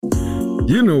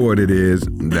You know what it is.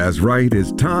 That's right.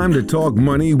 It's time to talk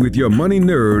money with your money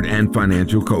nerd and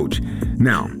financial coach.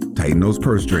 Now, tighten those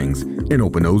purse strings and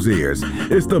open those ears.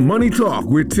 It's the Money Talk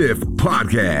with Tiff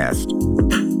podcast.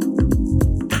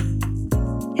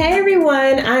 Hey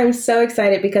everyone, I'm so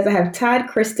excited because I have Todd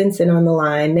Christensen on the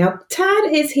line. Now,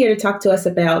 Todd is here to talk to us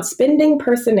about spending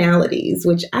personalities,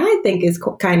 which I think is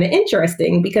kind of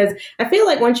interesting because I feel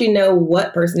like once you know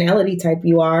what personality type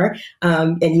you are,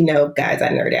 and you know, guys, I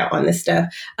nerd out on this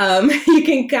stuff, you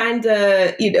can kind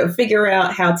of, figure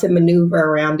out how to maneuver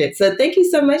around it. So thank you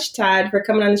so much, Todd, for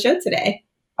coming on the show today.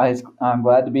 I'm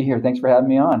glad to be here. Thanks for having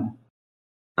me on.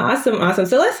 Awesome.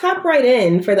 So let's hop right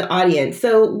in for the audience.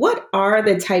 So what are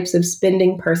the types of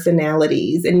spending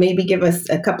personalities? And maybe give us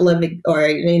a couple of, or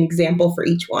an example for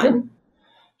each one.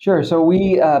 Sure. So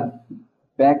we,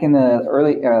 back in the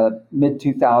early,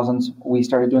 mid-2000s, we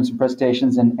started doing some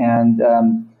presentations and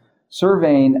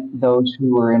surveying those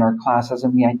who were in our classes,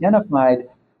 and we identified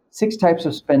 6 types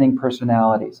of spending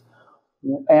personalities.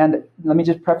 And let me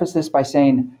just preface this by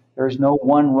saying there's no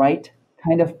one right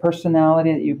kind of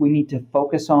personality that we need to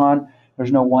focus on.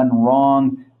 There's no one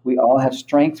wrong. We all have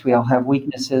strengths. We all have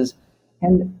weaknesses.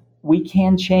 And we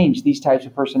can change these types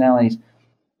of personalities.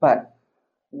 But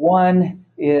one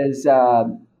is,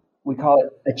 we call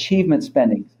it achievement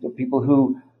spending. So people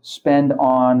who spend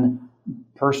on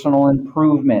personal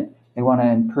improvement. They want to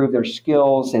improve their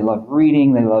skills. They love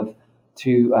reading. They love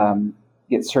to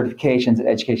get certifications,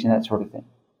 education, that sort of thing.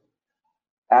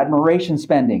 Admiration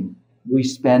spending. We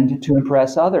spend to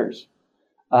impress others,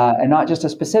 and not just a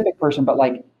specific person, but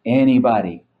like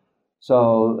anybody.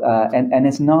 So, and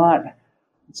it's not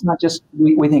just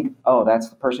we think, oh, that's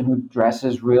the person who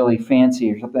dresses really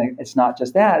fancy or something. It's not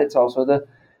just that. It's also the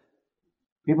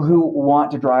people who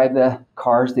want to drive the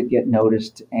cars that get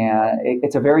noticed, and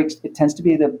it tends to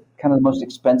be the kind of the most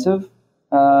expensive,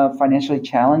 financially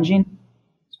challenging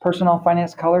personal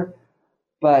finance color,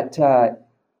 but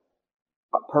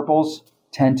purples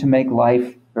tend to make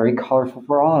life very colorful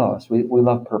for all of us. We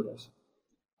love purples,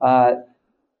 and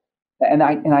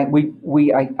I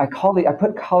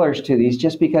put colors to these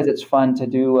just because it's fun to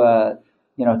do,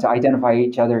 to identify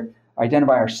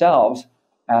identify ourselves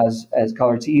as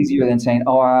color. It's easier than saying,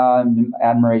 oh, I'm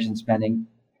admiration spending.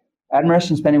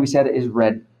 Admiration spending, we said, is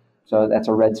red, so that's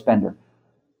a red spender.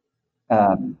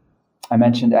 I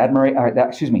mentioned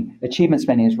achievement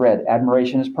spending is red.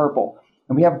 Admiration is purple.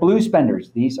 And we have blue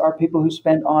spenders. These are people who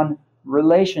spend on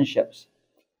relationships,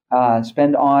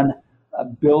 spend on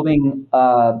building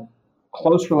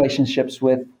close relationships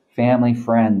with family,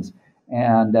 friends.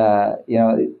 And,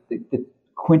 the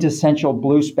quintessential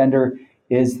blue spender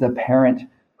is the parent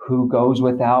who goes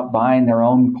without buying their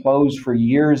own clothes for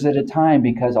years at a time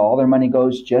because all their money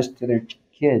goes just to their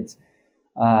kids.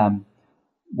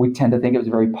 We tend to think it was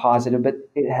very positive, but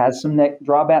it has some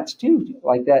drawbacks too,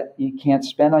 like that you can't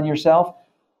spend on yourself.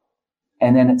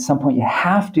 And then at some point you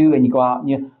have to, and you go out and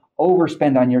you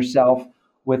overspend on yourself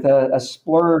with a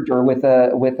splurge or with a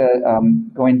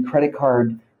going credit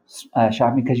card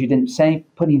shopping because you didn't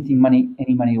put any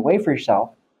money away for yourself.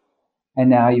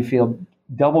 And now you feel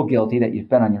double guilty that you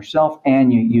spent on yourself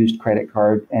and you used credit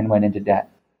card and went into debt.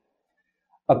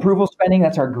 Approval spending,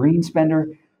 that's our green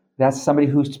spender. That's somebody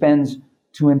who spends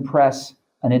to impress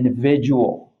an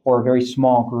individual or a very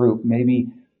small group, maybe.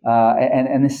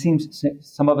 And this seems,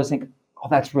 some of us think, oh,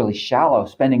 that's really shallow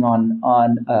spending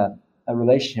on a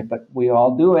relationship, but we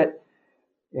all do it,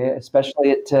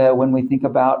 especially when we think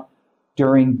about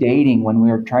during dating, when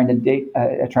we're trying to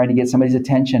get somebody's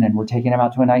attention and we're taking them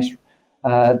out to a nice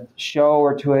show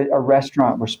or to a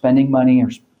restaurant. We're spending money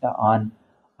on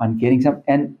getting some,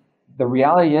 and the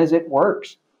reality is it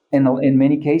works in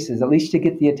many cases, at least to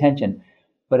get the attention.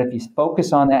 But if you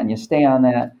focus on that and you stay on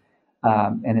that,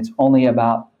 and it's only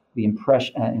about the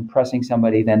impressing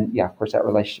somebody, then yeah, of course that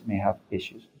relationship may have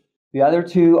issues. The other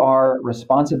two are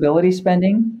responsibility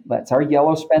spending. That's our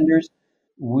yellow spenders.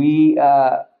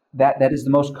 That is the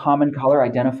most common color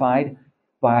identified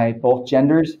by both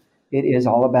genders. It is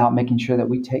all about making sure that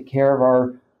we take care of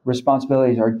our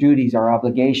responsibilities, our duties, our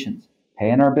obligations,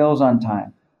 paying our bills on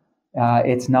time.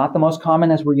 It's not the most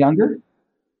common as we're younger,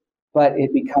 but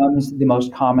it becomes the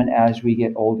most common as we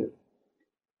get older.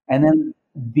 And then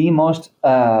the most,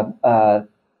 I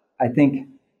think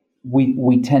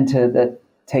we tend to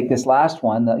take this last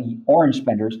one, the orange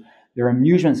spenders. They're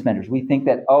amusement spenders. We think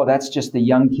that, oh, that's just the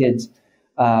young kids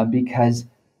because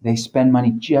they spend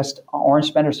money orange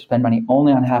spenders spend money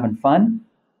only on having fun.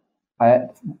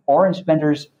 Orange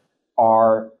spenders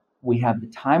we have the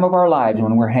time of our lives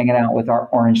when we're hanging out with our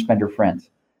orange spender friends.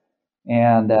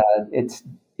 And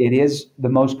it is the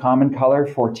most common color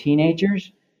for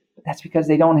teenagers. that's because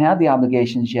they don't have the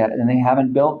obligations yet, and they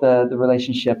haven't built the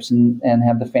relationships and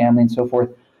have the family and so forth.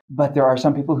 But there are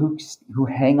some people who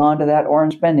hang on to that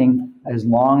orange spending as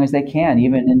long as they can,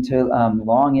 even into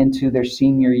long into their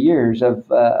senior years of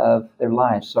their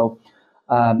lives. So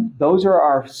those are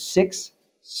our 6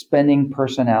 spending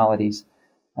personalities.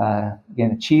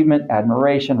 Again, achievement,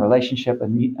 admiration, relationship,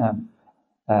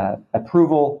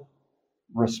 approval,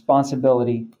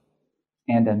 responsibility,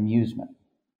 and amusement.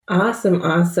 Awesome,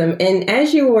 awesome. And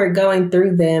as you were going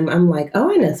through them, I'm like,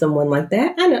 oh, I know someone like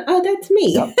that. I know, oh, that's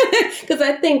me. Because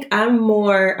I think I'm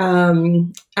more,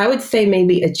 I would say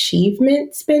maybe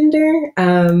achievement spender,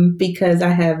 because I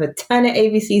have a ton of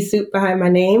ABC soup behind my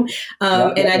name,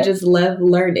 and I just love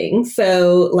learning.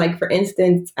 So, like, for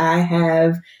instance, I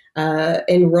have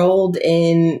enrolled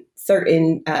in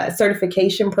certain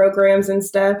certification programs and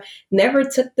stuff. Never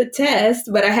took the test,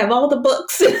 but I have all the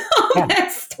books and all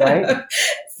that stuff. Right.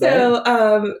 So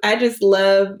I just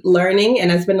love learning,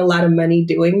 and I spend a lot of money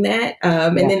doing that.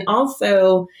 And then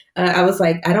also, I was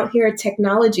like, I don't hear a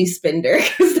technology spender,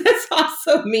 because that's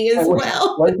also me as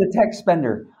well. Where's the tech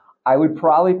spender? I would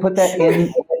probably put that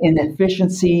in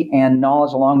efficiency and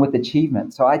knowledge along with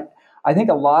achievement. So I think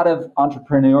a lot of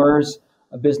entrepreneurs,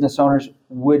 business owners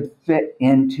would fit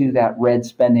into that red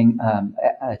spending,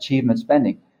 achievement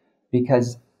spending,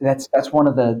 because that's one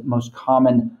of the most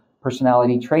common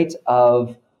personality traits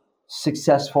of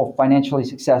financially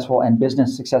successful and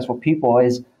business successful people,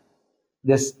 is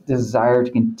this desire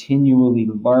to continually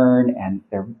learn, and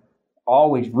they're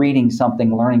always reading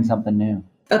something, learning something new.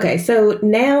 Okay, so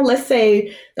now let's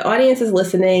say the audience is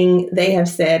listening. They have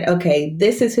said, okay,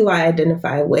 this is who I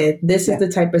identify with. This is the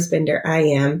type of spender I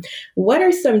am. What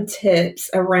are some tips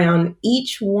around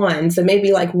each one? So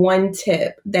maybe like one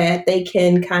tip that they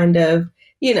can kind of,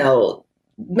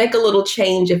 make a little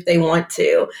change if they want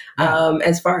to,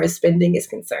 as far as spending is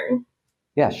concerned.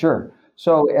 Yeah, sure.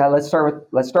 So let's start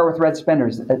with red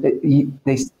spenders.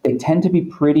 They tend to be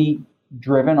pretty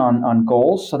driven on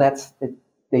goals. So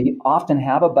they often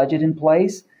have a budget in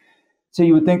place. So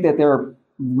you would think that they're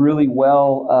really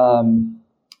well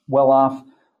off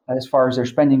as far as their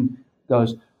spending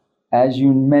goes. As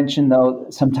you mentioned, though,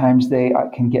 sometimes they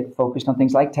can get focused on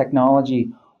things like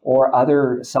technology or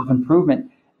other self-improvement.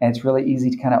 And it's really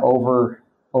easy to kind of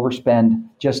overspend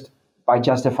just by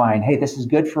justifying, hey, this is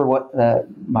good for what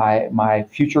my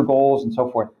future goals and so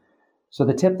forth. So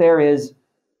the tip there is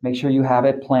make sure you have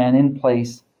a plan in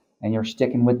place and you're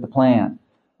sticking with the plan.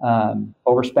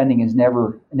 Overspending is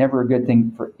never a good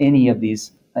thing for any of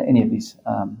these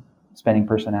spending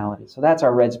personalities. So that's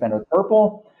our red spender.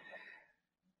 Purple,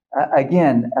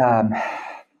 again,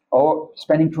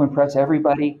 spending to impress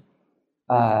everybody.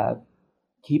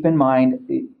 Keep in mind,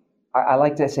 I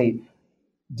like to say,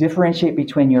 differentiate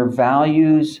between your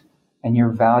values and your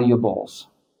valuables.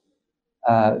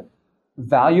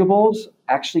 Valuables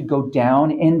actually go down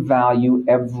in value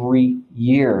every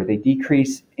year. They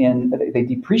depreciate.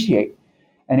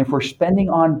 And if we're spending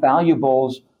on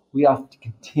valuables, we have to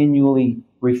continually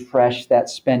refresh that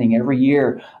spending every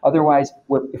year. Otherwise,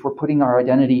 if we're putting our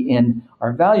identity in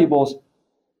our valuables,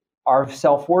 our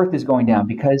self-worth is going down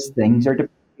because things are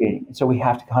depreciating. And so we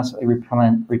have to constantly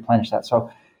replenish that.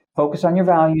 So focus on your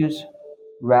values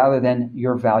rather than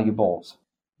your valuables.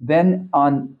 Then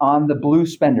on the blue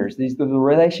spenders, these are the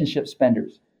relationship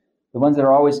spenders, the ones that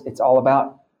are always, it's all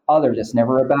about others. It's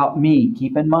never about me.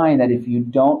 Keep in mind that if you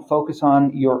don't focus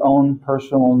on your own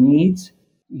personal needs,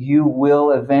 you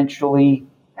will eventually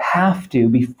have to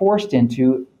be forced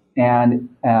into, and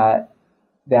that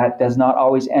does not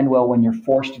always end well when you're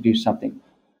forced to do something.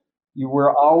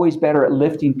 We're always better at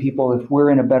lifting people if we're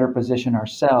in a better position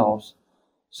ourselves.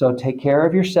 So take care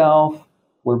of yourself.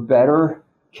 We're better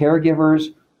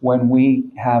caregivers when we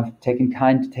have taken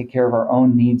time to take care of our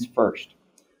own needs first.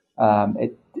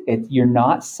 You're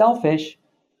not selfish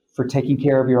for taking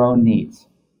care of your own needs.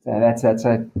 That's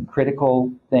a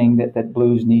critical thing that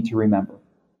blues need to remember.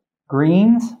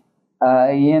 Greens,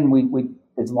 again, we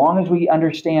as long as we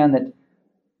understand that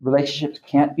relationships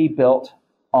can't be built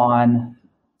on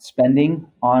spending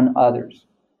on others.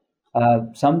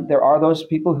 There are those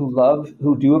people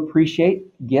who do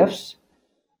appreciate gifts.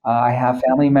 I have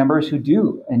family members who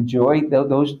do enjoy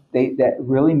those. That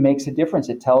really makes a difference.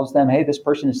 It tells them, hey, this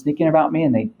person is thinking about me,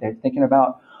 and they're thinking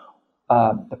about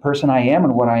the person I am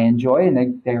and what I enjoy,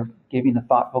 and they're giving a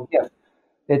thoughtful gift.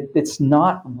 It's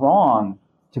not wrong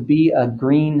to be a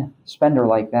green spender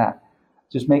like that.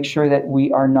 Just make sure that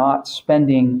we are not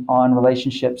spending on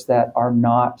relationships that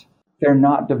they're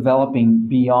not developing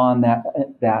beyond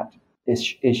that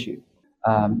issue.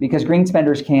 Because green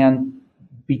spenders can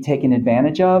be taken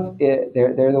advantage of,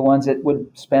 they're the ones that would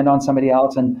spend on somebody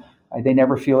else, and they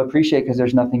never feel appreciated because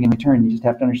there's nothing in return. You just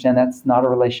have to understand that's not a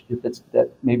relationship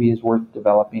that maybe is worth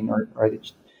developing, or that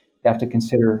you have to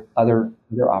consider other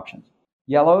options.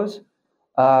 Yellows,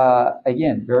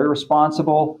 again, very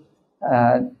responsible.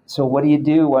 So what do you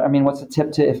do? What's the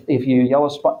tip to if you yellow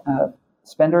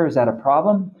spender? Is that a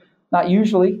problem? Not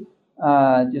usually.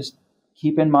 Just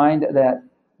keep in mind that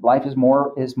life is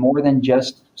more than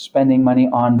just spending money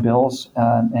on bills,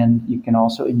 and you can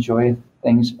also enjoy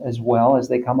things as well as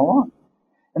they come along.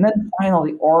 And then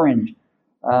finally, orange.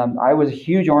 I was a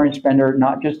huge orange spender,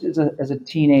 not just as a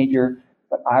teenager,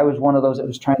 but I was one of those that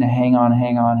was trying to hang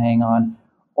on.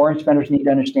 Orange spenders need to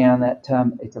understand that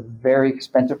it's a very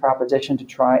expensive proposition to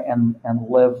try and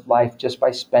live life just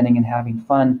by spending and having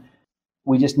fun.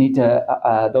 We just need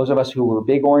to, those of us who were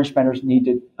big orange spenders need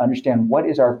to understand what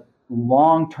is our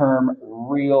long-term,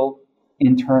 real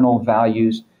internal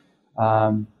values.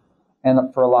 And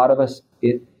for a lot of us,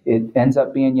 it ends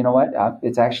up being,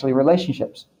 it's actually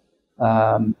relationships.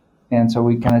 And so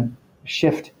we kind of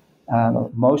shift,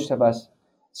 most of us,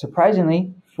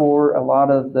 surprisingly, for a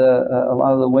lot of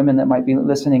the women that might be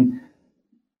listening,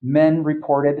 men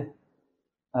reported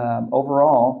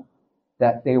overall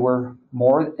that they were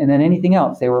more than anything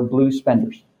else, they were blue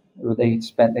spenders. They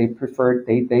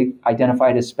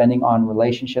identified as spending on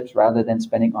relationships rather than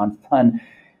spending on fun,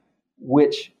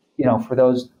 which, for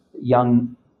those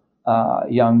young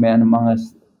men among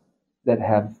us that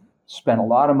have spent a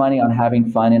lot of money on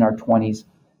having fun in our 20s,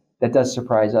 that does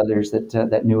surprise others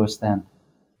that knew us then.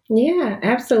 Yeah,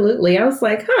 absolutely. I was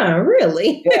like,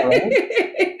 really? Yeah, right?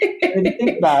 If you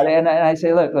think about it, and I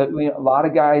say, look, a lot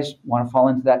of guys want to fall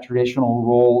into that traditional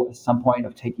role at some point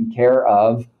of taking care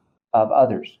of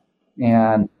others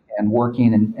and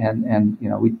working and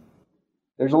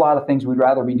there's a lot of things we'd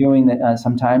rather be doing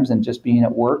sometimes than just being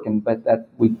at work, but that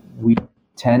we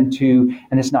tend to,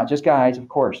 and it's not just guys, of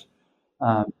course,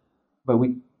 but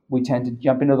we tend to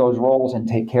jump into those roles and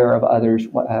take care of others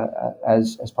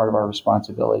as part of our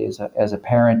responsibility as a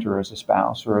parent or as a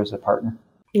spouse or as a partner.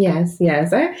 Yes.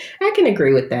 I can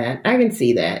agree with that. I can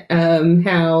see that.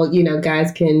 How,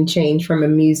 guys can change from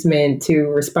amusement to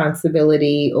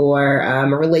responsibility or a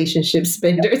relationship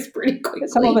spenders pretty quickly.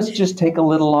 Some of us just take a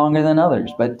little longer than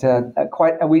others, but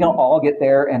we don't all get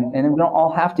there, and we don't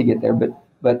all have to get there,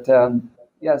 but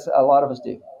yes, a lot of us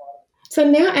do. So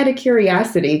now, out of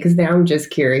curiosity, because now I'm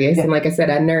just curious, and like I said,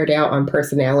 I nerd out on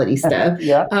personality stuff.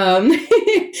 Yeah.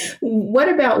 What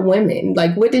about women?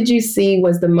 Like, what did you see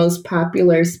was the most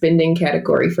popular spending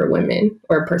category for women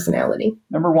or personality?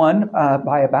 Number one,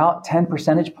 by about 10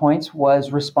 percentage points,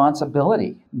 was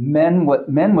responsibility. Men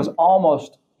was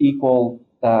almost equal,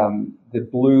 the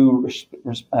blue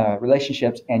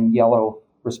relationships and yellow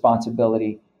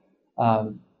responsibility.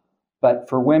 But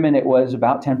for women, it was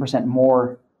about 10%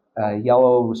 more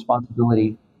yellow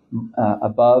responsibility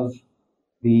above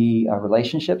the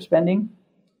relationship spending.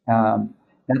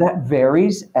 Now that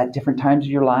varies at different times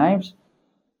of your lives.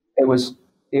 It was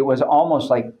almost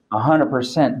like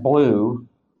 100% blue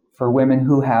for women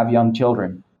who have young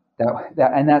children.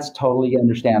 And that's totally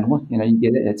understandable. You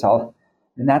get it. It's all,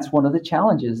 and that's one of the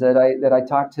challenges that I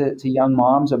talk to young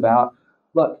moms about.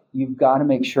 Look, you've got to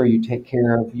make sure you take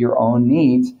care of your own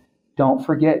needs. Don't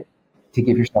forget to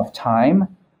give yourself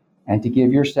time and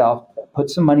to put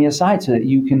some money aside so that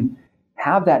you can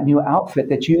have that new outfit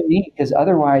that you need, because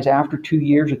otherwise after 2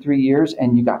 years or 3 years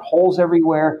and you got holes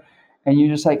everywhere and you're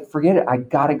just like, forget it, I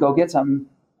gotta go get something,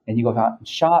 and you go out and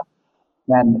shop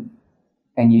and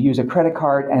you use a credit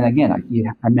card, and again,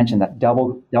 I mentioned that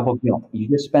double guilt. You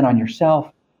just spent on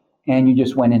yourself and you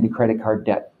just went into credit card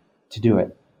debt to do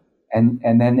it, and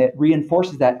then it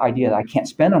reinforces that idea that I can't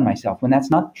spend on myself, when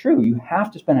that's not true. You have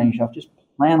to spend on yourself. Just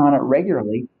plan on it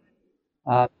regularly,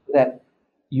 that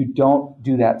you don't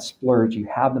do that splurge. You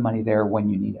have the money there when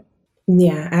you need it.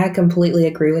 Yeah, I completely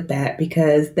agree with that,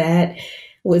 because that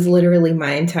was literally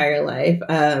my entire life.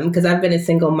 Because I've been a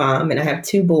single mom and I have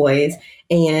 2 boys,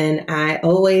 and I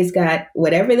always got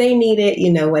whatever they needed,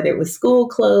 whether it was school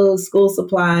clothes, school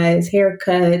supplies,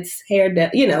 haircuts,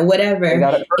 whatever.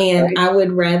 And right? I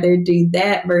would rather do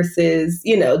that versus,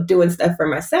 doing stuff for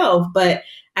myself. But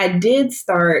I did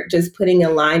start just putting a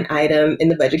line item in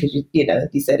the budget, because,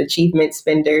 you said achievement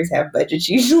spenders have budgets.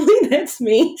 Usually that's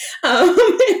me.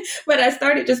 But I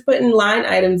started just putting line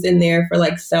items in there for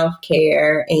like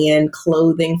self-care and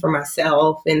clothing for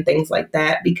myself and things like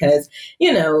that, because,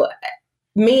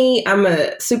 me, I'm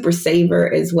a super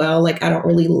saver as well. Like, I don't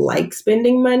really like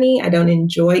spending money. I don't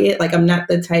enjoy it. Like, I'm not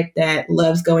the type that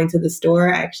loves going to the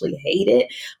store. I actually hate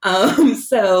it.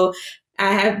 So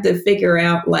I have to figure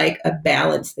out like a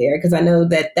balance there, because I know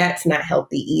that that's not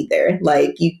healthy either.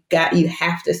 Like you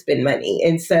have to spend money.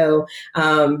 And so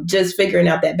just figuring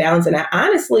out that balance. And I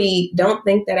honestly don't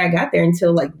think that I got there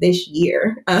until like this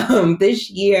year. This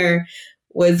year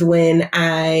was when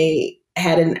I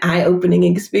had an eye-opening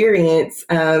experience.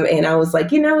 And I was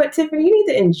like, you know what, Tiffany, you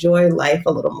need to enjoy life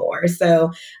a little more.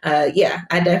 So I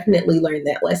definitely learned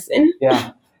that lesson.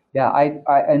 Yeah. Yeah.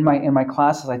 I in my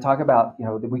classes, I talk about,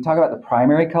 we talk about the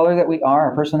primary color that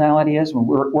our personality is.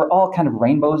 We're all kind of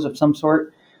rainbows of some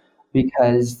sort,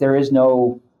 because there's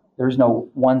no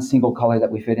one single color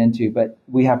that we fit into, but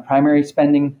we have primary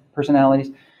spending personalities.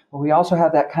 But we also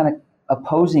have that kind of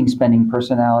opposing spending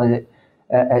personality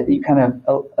that you kind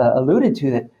of alluded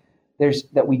to,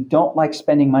 that we don't like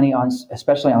spending money on,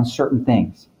 especially on certain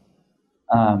things.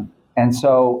 And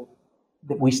so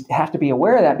we have to be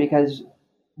aware of that, because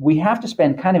we have to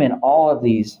spend kind of in all of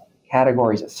these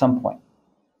categories at some point.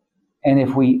 And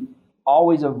if we're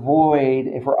always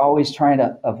trying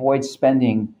to avoid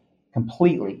spending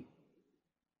completely,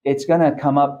 it's going to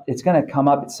come up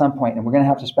at some point, and we're going to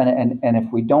have to spend it. And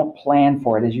if we don't plan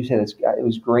for it, as you said, it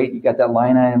was great. You got that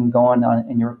line item going on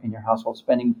in your household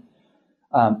spending.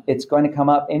 It's going to come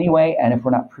up anyway. And if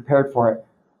we're not prepared for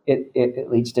it,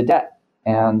 it leads to debt,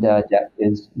 and debt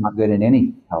is not good in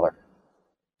any color.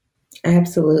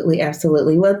 Absolutely.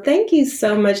 Absolutely. Well, thank you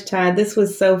so much, Todd. This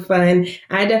was so fun.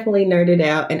 I definitely nerded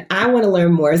out, and I want to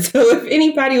learn more. So if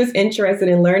anybody was interested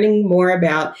in learning more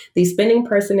about these spending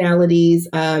personalities,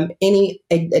 any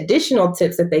additional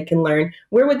tips that they can learn,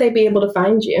 where would they be able to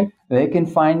find you? They can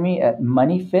find me at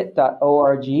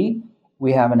moneyfit.org.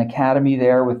 We have an academy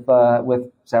there with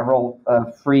several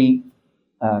free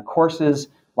courses,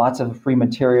 lots of free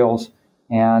materials,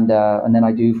 and then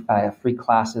I have free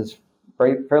classes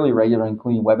fairly regular,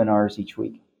 including webinars each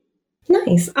week.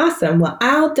 Nice. Awesome. Well,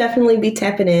 I'll definitely be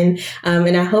tapping in,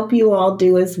 and I hope you all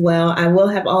do as well. I will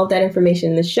have all of that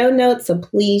information in the show notes, so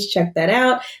please check that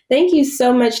out. Thank you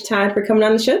so much, Todd, for coming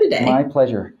on the show today. My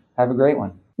pleasure. Have a great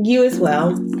one. You as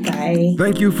well. Bye.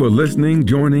 Thank you for listening,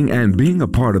 joining, and being a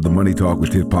part of the Money Talk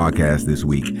with Tiff podcast this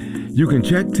week. You can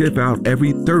check Tiff out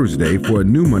every Thursday for a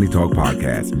new Money Talk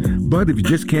podcast. But if you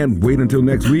just can't wait until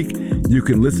next week, you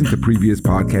can listen to previous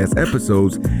podcast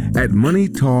episodes at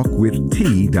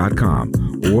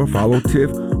moneytalkwitht.com or follow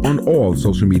Tiff on all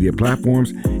social media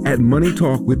platforms at Money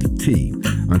Talk with T.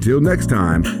 Until next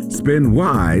time, spend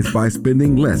wise by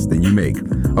spending less than you make.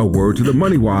 A word to the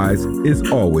money wise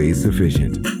is always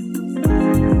sufficient.